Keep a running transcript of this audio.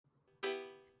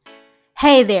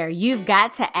Hey there, you've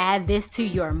got to add this to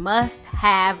your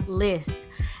must-have list.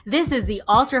 This is the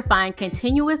Ultrafine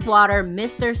Continuous Water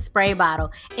Mister Spray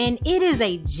Bottle, and it is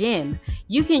a gem.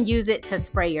 You can use it to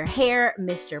spray your hair,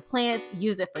 mist your plants,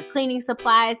 use it for cleaning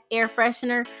supplies, air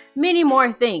freshener, many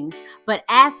more things. But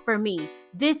as for me,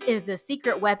 this is the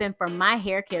secret weapon for my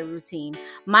hair care routine.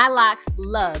 My locks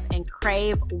love and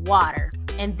crave water,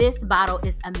 and this bottle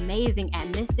is amazing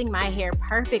at misting my hair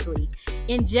perfectly.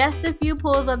 In just a few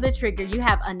pulls of the trigger, you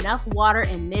have enough water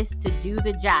and mist to do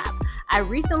the job. I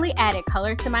recently added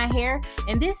color to my hair,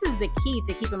 and this is the key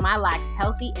to keeping my locks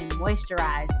healthy and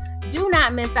moisturized. Do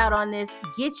not miss out on this.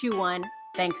 Get you one.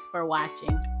 Thanks for watching.